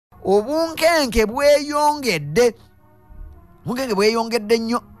obunkenke bweyongedde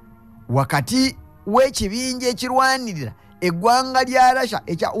nnyo wakati w'ekibinja ekirwanirira eggwanga lya Russia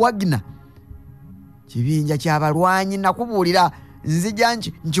ekya Wagner. Kibinja ky'abalwanyi nakubuulira nzija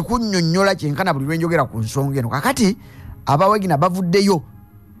nkikunnyonnyola kyenkana buli lwenjogera ku nsonga eno. Kakati aba Wagner bavuddeyo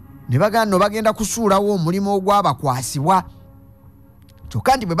ne bagenda kusuulawo omulimu ogwabakwasibwa.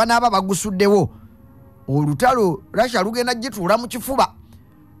 Kyokka nti bwe banaaba bagusuddewo olutalo Russia lugenda gituula mu kifuba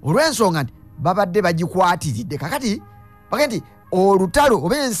olw'ensonga nti babadde bagikwatiridde. Kakati bagenda nti olutalo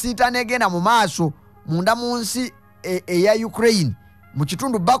oba ensiitaano egenda mu maaso munda mu nsi eya Ukraine mu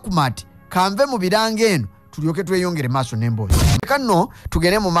kitundu Bakhmut kanve mu biranga eno tulyoke tweyongere maaso n'emboozi. Kano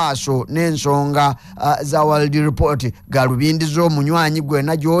tugende mu maaso n'ensonga za World Report galubindizo munywanyi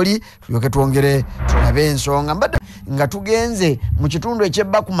gwena gy'oli tulyoke twongere tulabe ensonga mbadde nga tugenze mu kitundu eky'e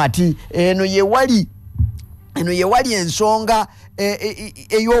Bakhmut eno ye wali ensonga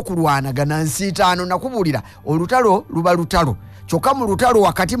ey'okulwanagana nsiitaano. Nakubuulira olutalo luba lutalo kyokka mu lutalo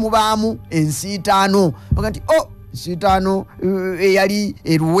wakati mubaamu ensiitaano nti nsiitaano eyali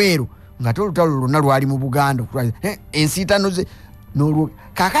eruweero ngate olutalo lwonna lwali mu Buganda ensiitaano ze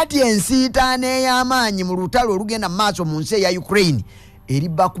kakati ensiitaano ey'amaanyi mu lutalo olugenda mu maaso mu nsi eya Ukraine eri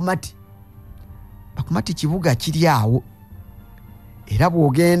Bakhmut kibuga kiri awo era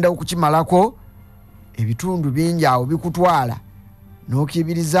bw'ogenda okukimalako ebitundu bingi awo bikutwala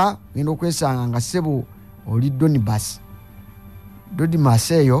n'okibiriza genda okwesanga nga ssebo oli Donibus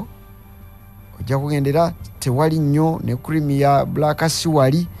eyo ojja kugendera tewali nnyo ne Crimea Black Sea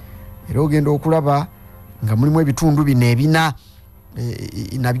wali era ogenda okulaba nga mulimu ebitundu bino ebina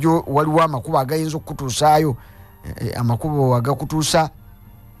nabyo waliwo amakubo agayinza okutuusaayo amakubo agakutuusa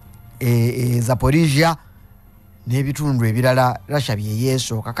Zaporizhia n'ebitundu ebirala Russia bye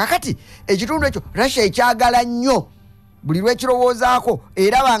yeesooka. Kakati ekitundu ekyo Russia ekyagala nnyo buli lwekirowoozaako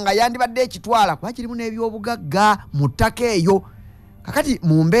era nga yandibadde ekitwala kuba kirimu n'ebyobugagga mu ttaka eyo. Kakati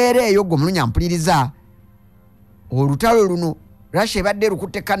mu mbeera eyo gwe mulunya mpuliriza olutalo luno Russia ebadde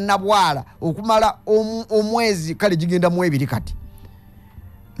lukutte kannabwala okumala omwezi kale gigenda mu ebiri kati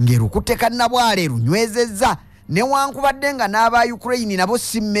ng'erukutte kannabwala erunywezezza newankubadde nga n'aba Ukraine nabo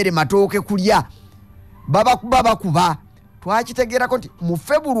si mmere matooke kulya babakuba twakitegeerako nti mu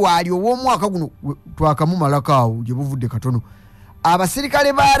February ow'omwaka guno twakamumalako awo gye buvudde katono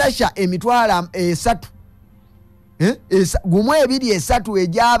abasirikale ba Russia emitwalo 3 gumu 2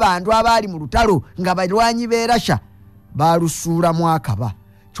 egy'abantu abaali mu lutalo nga balwanyi b'e Russia balusuulamu akaba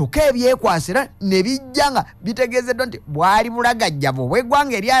kyokka ebyekwasira ne bijja nga bitegeezeddwa nti bwali bulagajjabo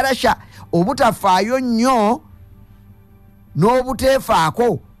bw'eggwanga erya Russia obutafaayo nnyo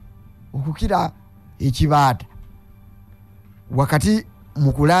n'obuteefaako okukira ekibaata wakati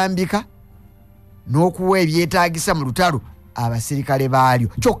mu kulambika n'okuwa ebyetaagisa mu lutalo abasirikale baalyo.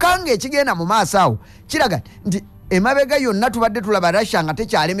 Kyokka ng'ekigenda mu maaso awo kiraga nti emabega yonna tubadde tulaba Russia nga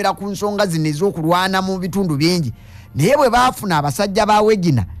tekyalemera ku nsonga zino ez'okulwana mu bitundu bingi naye bwe baafuna abasajja ba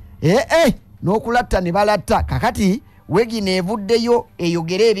Wagner n'okulatta ne balatta. Kakati Wagner evuddeyo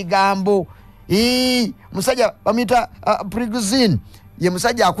eyogere ebigambo musajja bamuyita Prigozhin ye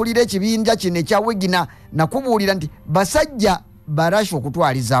musajja akulira ekibinja kino ekya Wagner nakubuulira nti basajja ba Russia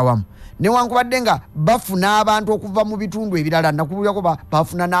okutwaliza awamu newankubadde nga bafuna abantu okuva mu bitundu ebirala nakubuulirako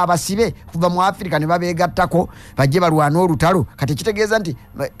bafuna n'abasibe kuva mu Africa ne babeegattako bajje balwana olutalo. Kati kitegeeza nti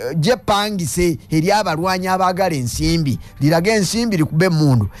gyepangise eri abalwanyi abaagala ensimbi liraga ensimbi likube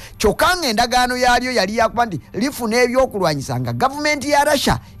emmundu. Kyokka ng'endagaano yaalyo yali yakuba nti lifuna ebyokulwanyisa nga gavumenti ya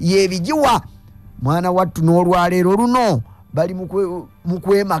Russia yeebigiwa. Mwana wattu n'olwaleero luno bali mu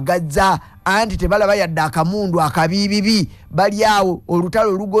kwemagazza anti tebalaba yadde akamundu akabibibi bali awo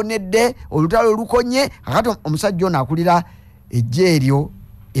olutalo lugonedde olutalo lukonye. Kakati omusajja ono akulira ejje eryo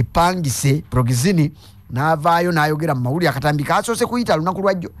epangise Prigozhin n'avaayo n'ayogera mu mawulire akatambi kasoose kuyita lunaku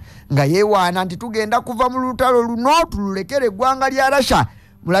lwajjo nga yeewaana nti tugenda kuva mu lutalo luno tululekere eggwanga lya Russia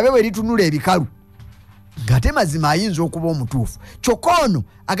mulabe bwe litunula ebikalu ng'ate mazima ayinza okuba omutuufu. Kyokka ono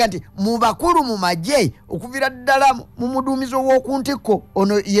aga nti mu bakulu mu magye okuvira ddala mu muduumizi ow'oku ntikko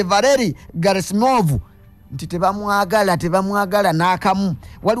ono Yevgeny Prigozhin nti tebamwagala n'akamu.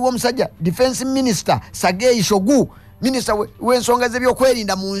 Waliwo omusajja defense minister Sergei Shoigu minisita w'ensonga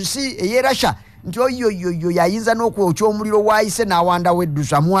z'ebyokwerinda mu nsi ey'e Russia nti oyo yayinza n'okwokya omuliro waayise n'awandawo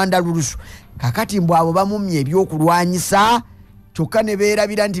eddusu amuwanda lulusu. Kakati mbw abo bamumye ebyokulwanyisa kyokka ne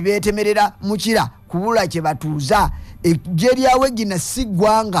beerabira nti beetemerera mukira kubula kye batuuza. Ejje lya Wagner si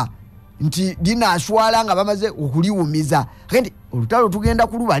ggwanga nti linaaswala nga bamaze okuliwumiza. Kati olutalo tugenda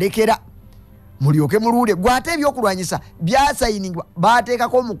kulubalekera mulyoke muluule gwate ebyokulwanyisa byasayiningwa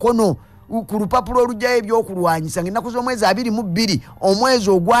baateekako omukono ku lupapulo olujjayo ebyokulwanyisa ng'ennaku z'omwezi 22 omwezi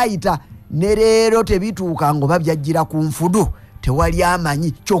ogwayita ne leero tebituuka ngo babyajjira ku nfudu tewali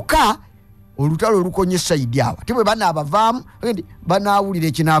amanyi kyokka olutalo olukonye sayidi awo ate bwe banaabavaamu banaawulira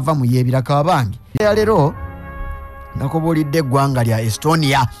ekinaava mu yeebiraka bangi leero nakobulidde eggwanga lya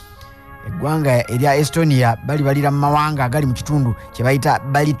Estonia. Eggwanga erya Estonia balira mu mawanga agali mu kitundu kye bayita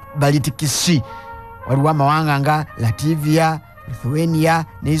Baltic Sea. Waliwo amawanga nga Latvia, Lithuania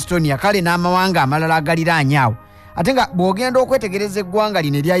ne Estonia, kale n'amawanga amalala agaliraanye awo. Ate nga bw'ogenda okwetegereza eggwanga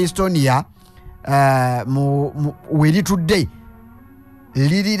lino erya Estonia weritudde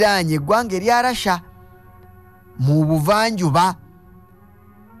liriraanye eggwanga erya Russia mu buvanjuba.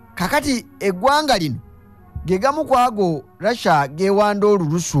 Kakati eggwanga lino ge gamu ku ago Russia geewanda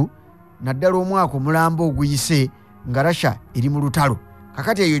olulusu naddala omwaka omulambo oguyise nga Russia eri mu lutalo.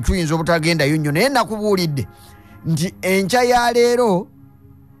 Kakati eyo tuyinza obutagendayo nnyo naye nakubuulidde nti enkya ya leero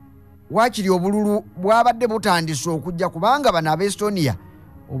waakiri obululu bwabadde butandise okujja kubanga bano ab'Estonia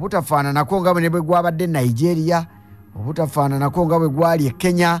obutafaananako nga bwe gwabadde Nigeria, obutafaananako nga bwe gwali e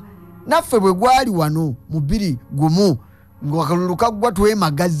Kenya, naffe bwe gwali wano mu 21 ng'akalulu kaggwa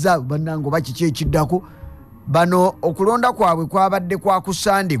twemagazza bannange oba kiki ekiddako. Bano okulonda kwabwe kwabadde kwa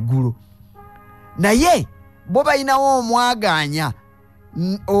kusanda eggulo naye bo balinawo omwaganya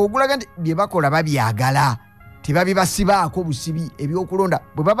ogulaga nti bye bakola babyagala tebabibasibaako busibi ebyokulonda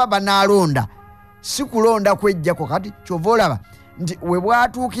bwe baba banaalonda si kulonda kwejjako. Kati kyova olaba nti we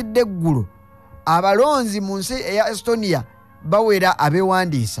bwatuukidde eggulo abalonzi mu nsi eya Estonia bawera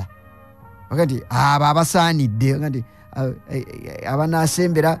abeewandiisa kati abo abasaanidde kati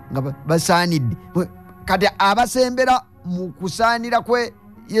abanaasembera nga basaanidde kati abasembera mu kusaanira kwe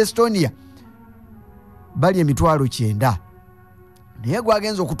Estonia bali 900 naye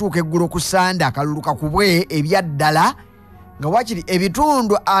gwagenza okutuuka eggulo ku sande akalulu kakubwe ebyaddala nga wakiri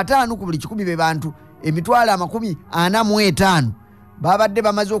ebitundu 5 ku buli 100 be bantu 45 babadde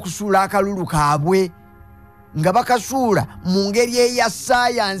bamaze okusuula akalulu kaabwe nga bakasuula mu ngeri eya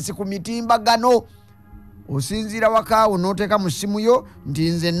saayansi ku mitimbagano. Osinziira wakaawo n'oteeka mu ssimu yo nti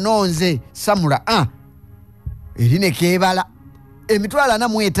nze nonze Samula eri ne keebala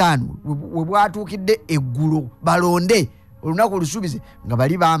 45 we bwatuukidde eggulo balonde olunaku olusuubize nga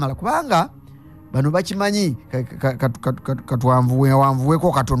bali baamala kubanga bano bakimanyi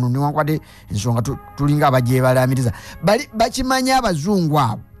katwanvuweeko katono newankwadde ensonga tulinga abagyebalaamiriza bakimanyi abazungu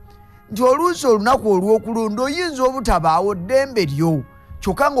abo nti oluusi olunaku olw'okulonda oyinza obutabaawo ddembe lyo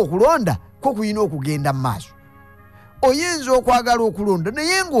kyokka ng'okulonda ko kuyina okugenda mu maaso. Oyinza okwagala okulonda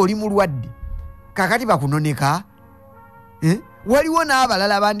naye ng'oli mulwadde kakati bakunoneka. Waliwo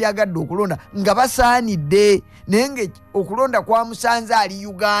n'abalala bandyagadde okulonda nga basaanidde naye nga okulonda kwa musanze ali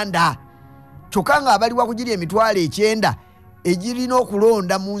Uganda kyokka nga abaliwa kugiri 900 egirina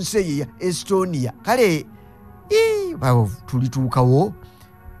okulonda mu nsi eyo ya Estonia. Kale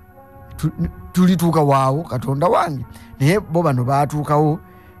tulituuka waawo Katonda wange naye bo bano baatuukawo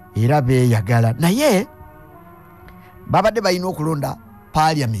era beeyagala naye babadde balina okulonda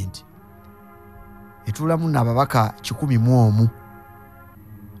parliament etulamu n'ababaka 101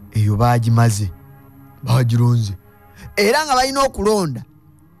 eyo bagimaze bagironze era nga balina okulonda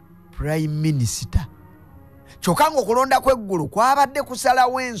prime minister kyokka ng'okulonda kw'eggulu kwabadde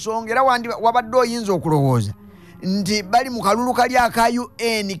kusalawo ensonga era wabadde oyinza okulowooza nti bali mu kalulu kali aka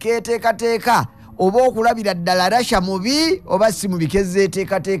UN keeteekateeka oba okulabira ddala Russia mubi oba si mubi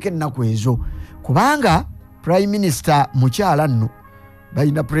kezeeteekateeka ennaku ezo kubanga prime minister mukyala nno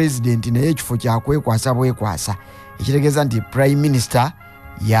balina president naye ekifo kyakwekwasa bwekwasa ekitegeeza nti prime minister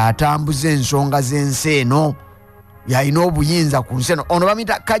yatambuza ensonga z'ensi eno yalina obuyinza ku nsi eno. Ono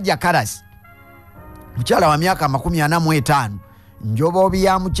bamuyita Kajja Karasi mukyala wa myaka 45 njoba obi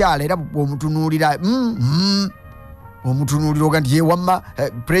ya mukyala era bw'omutunuulira omutunuulira oga nti yewamma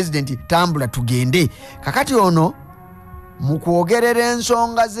president tambula tugende. Kakati ono mu kwogerera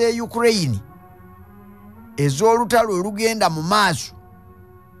ensonga z'e Ukraine ez'olutalo olugenda mu maaso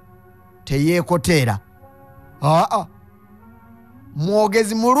teyeekoteera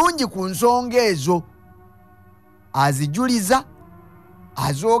mwogezi mulungi ku nsonga ezo azijuliza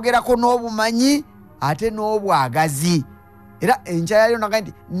azoogerako n'obumanyi ate n'obwagazi era enkya yalyo naga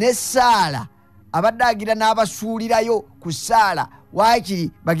nti ne Saala abadde agira n'abasuulirayo ku Saala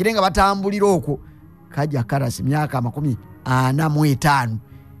waakiri bagire nga batambulira okwo. Kajja Karasi myaka 45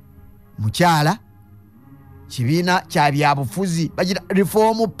 mukyala kibiina kya byabufuzi bagira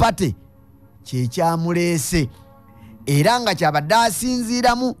Reform Party kyekyamuleese era nga kyabadde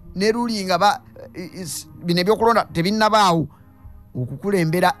asinziiramu ne lulinga bino ebyokulonda tebinnabaawo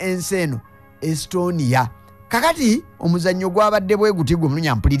okukulembera ensi eno Estonia. Kakati omuzannyo gwabadde bwe guti gwe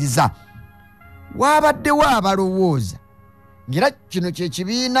mulunya mpuliriza wabaddewo abalowooza ngera kino kye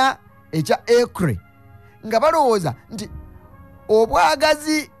kibiina ekya ekre nga balowooza nti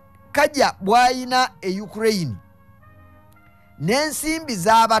obwagazi kajja bwayina e Ukraine n'ensimbi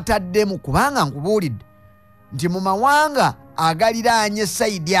z'abataddemu, kubanga nkubuulidde nti mu mawanga agaliraanye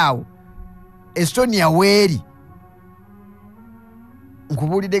sayidi awo Estonia weeri,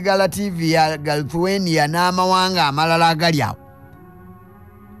 nkubuulidde Gala TV ya Lithuania n'amawanga amalala agali awo,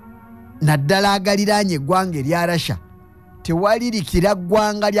 naddala agaliraanye eggwanga erya Russia, tewalirikira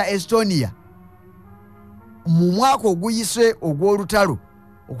ggwanga lya Estonia mu mwaka oguyise ogw'olutalo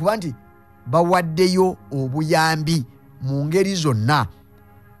okuba nti bawaddeyo obuyambi mu ngeri zonna.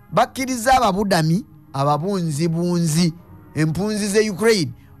 Bakkiriza ababudami ababunzibunzi empunzi ze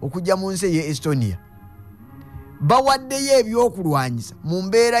Ukraine okujja mu nsi ye Estonia, bawaddeyo ebyokulwanyisa mu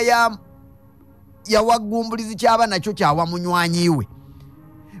mbeera ya waggumbulizi kyaba nakyo kyawa munywanyiwe,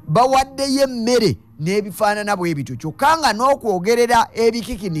 bawaddeyo emmere n'ebifaanana bwe bityo, kyokka nga n'okwogerera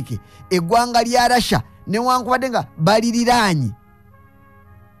ebikikinike eggwanga lya Russia newankubadde nga baliriraanye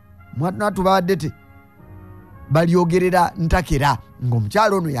mwatuna tubadde te balyogerera ntakera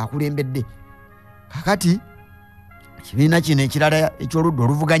ng'omukyalo ono yakulembedde. Kakati ekibiina kino ekirala eky'oludda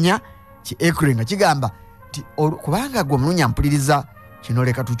oluvuganya ki ekre nga kigamba nti kubanga gwe omulunya mpuliriza kino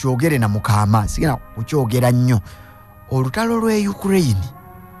leka tukyogere na mukaama, sigenda kukyogera nnyo, olutalo lw'e Ukraine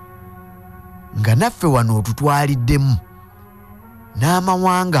nga naffe wano otutwaliddemu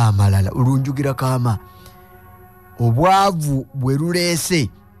n'amawanga amalala olunjugira kaama, obwavu bwe luleese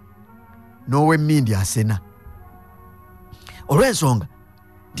n'ow'emmindi asena, olw'ensonga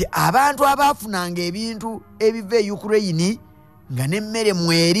nti abantu abaafunanga ebintu ebiva e Ukraine nga n'emmere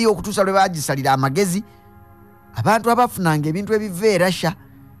mweri okutuusa lwe baagisalira amagezi, abantu abaafunanga ebintu ebiva e Russia,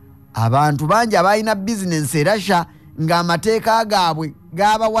 abantu bangi abalina bizinensi e Russia ng'amateeka gaabwe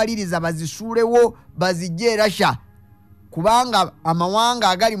gabawaliriza bazisuulewo bazijje e Russia, kubanga amawanga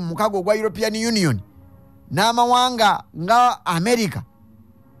agali mu mukago ogwa European Union n'amawanga nga America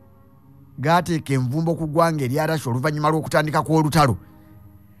gateeka envumbo ku ggwanga erya Russia oluvannyuma lw'okutandika kw'olutalo.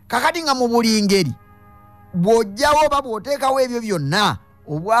 Kakati nga mu buli ngeri bw'ojjawo oba bw'oteekawo ebyo byonna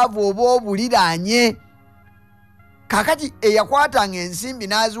obwavu oba obuliraanye. Kakati eyakwatanga ensimbi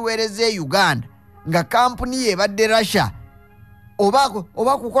n'aziweereza e Uganda nga kampuni ye ebadde Russia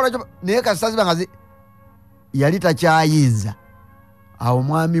oba kukola naye kasitaziba nga yali takyayinza, awo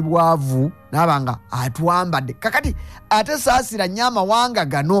mwami bwavu n'aba nga atwambadde. Kakati ate saasira nnyo amawanga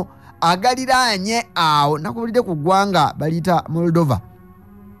gano agaliraanye awo, nakubulidde ku ggwanga baliyita Moldova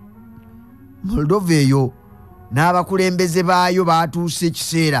eyo n'abakulembeze baayo baatuuse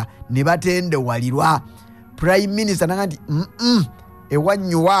ekiseera ne batendewalirwa. Prime Minister naga nti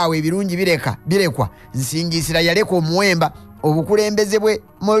ewannyo waawe ebirungi birekwa, nsingisira yaleka omuwemba obukulembeze bwe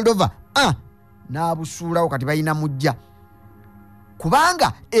Moldova n'abusuulawo, kati balina mujja,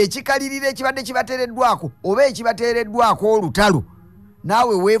 kubanga ekikalirira ekibadde kibateereddwako oba ekibateereddwako olutalo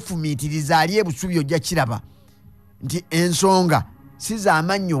naawe weefumiitiriza ali ebusubi ojja kiraba nti ensonga si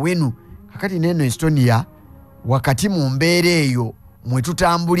z'amannyo wenu. Kakati n'eno Estonia wakati mu mbeera eyo mwe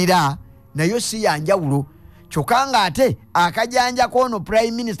tutambulira nayo si yanjawulo, kyokka ng'ate akajanjako ono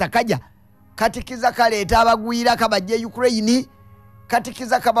Prime Minister kajja katikiza kaleeta abagwira kabajja Ukraine,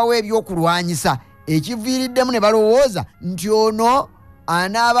 katikiza kabawa ebyokulwanyisa, ekiviiriddemu ne balowooza nti ono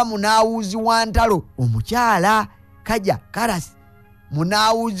anaaba munaawuzi wa ntalo, omukyala kajja Karasi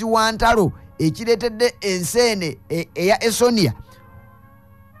munaawuzi wa ntalo, ekireetedde enseene eya Estonia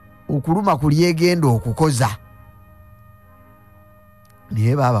okuluma ku lyegenda okukoza.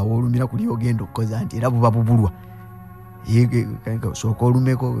 Naye baaba woolumira ku lyogenda okukoza nti era buba bubulwa, sooka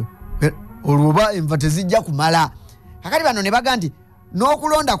olumeko olwoba enva tezijja kumala. Kakati bano ne baga nti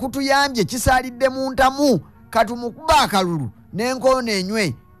n'okulonda kutuyambye kisaalidde mu ntamu, katumukuba akalulu n'enkoona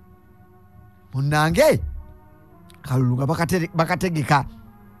enywe. Munnange kalulu nga bakategeka,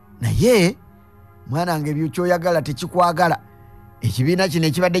 naye mwanange ebyo kyoyagala tekikwagala. Ekibiina kino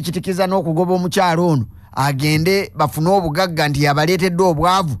ekibadde kitikiza n'okugoba omukyalo ono agende bafune obugagga nti yabaleetedde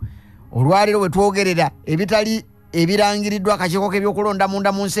obwavu, olwaleero bwe twogerera ebitali ebirangiriddwa akakiiko k'ebyokulonda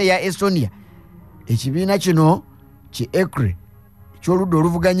munda mu nsi eya Estonia, ekibiina kino ki ekre eky'oludda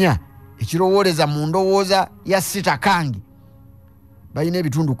oluvuganya ekirowooleza mu ndowooza ya Sita Kangi balina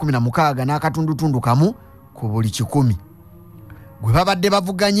ebitundu 16 n'akatundutundu kamu ku buli 100. Gwe babadde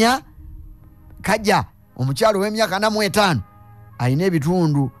bavuganya kajja omukyalo w'emyaka 45 alina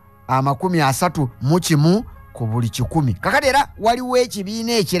ebitundu 31 ku buli 100. Kakati era waliwo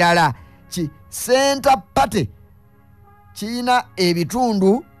ekibiina ekirala ki Center Party kirina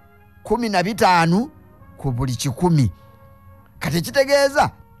ebitundu 15 ku buli 100. Kati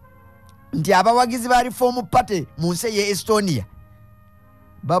kitegeeza nti abawagizi ba reform party mu nsi ye Estonia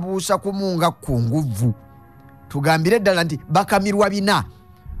babuusa kumunga ku nguvu. Tugambire ddala nti bakamirwa bina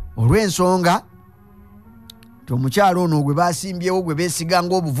olw'ensonga omukyalo ono gwe basimbyewo gwe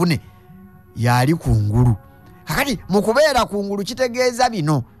beesiganga obuvune yali kungulu. Kakati mu kubeera kungulu kitegeeza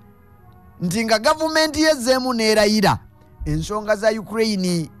bino nti nga gavumenti yezzeemu neerayira ensonga za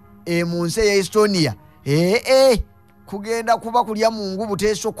Ukraine mu nsi ya Estonia kugenda kuba kulya mungu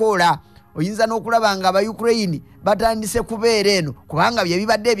buteesokoola. Oyinza n'okulaba nga aba Ukraine batandise kubeera eno kubanga bye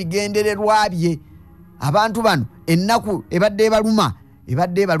bibadde ebigendererwa bye. Abantu bano ennaku ebadde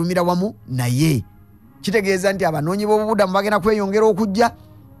ebalumira wamu naye. Kitegeeza nti abanoonyi b'obubudamu bagenda kweyongera okujja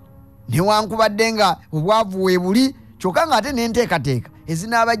newankubadde nga obwavu weebuli kyokka nga ate n'enteekateeka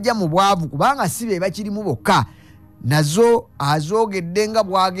ezinaabajja mu bwavu kubanga si be bakirimu bokka nazo azoogedde nga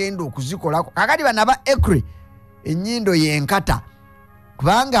bwagenda okuzikolako. Kakati bano aba ekre ennyindo yenkata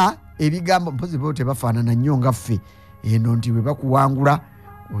kubanga ebigambo mpozi bo tebafaanana nnyo nga ffe eno nti bwe bakuwangula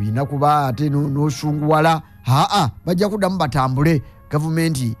olina kuba ate n'osunguwala. Bajja kuddamu batambule.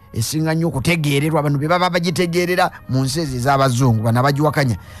 Gavumenti esinga nnyo okutegeererwa bano be baba bagitegeerera mu nsi ezo ez'abazungu bano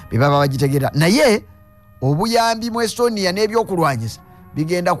abagiwakanya be baba bagitegeerera. Naye obuyambi mu Estonia n'ebyokulwanyisa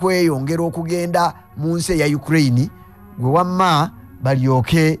bigenda kweyongera okugenda mu nsi eya Ukraine gwe wamma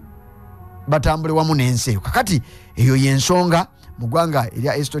balyoke batambule wamu n'ensi eyo. Kakati eyo yensonga mu ggwanga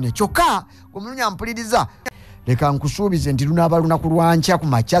erya Estonia. Kyokka gwe mpuliriza leka nkusuubize nti lunaaba lunaku lwankya ku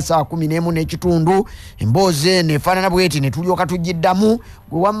makya saa 11:30 emboozi eno efaanana bweti ne tulyoka tugiddamu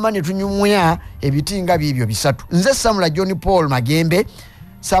gwe wamma ne tunyumya ebitinga biibyo bisatu. Nze Samula Paul Magembe,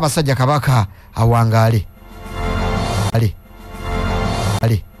 Ssaabasajja Kabaka awangaale.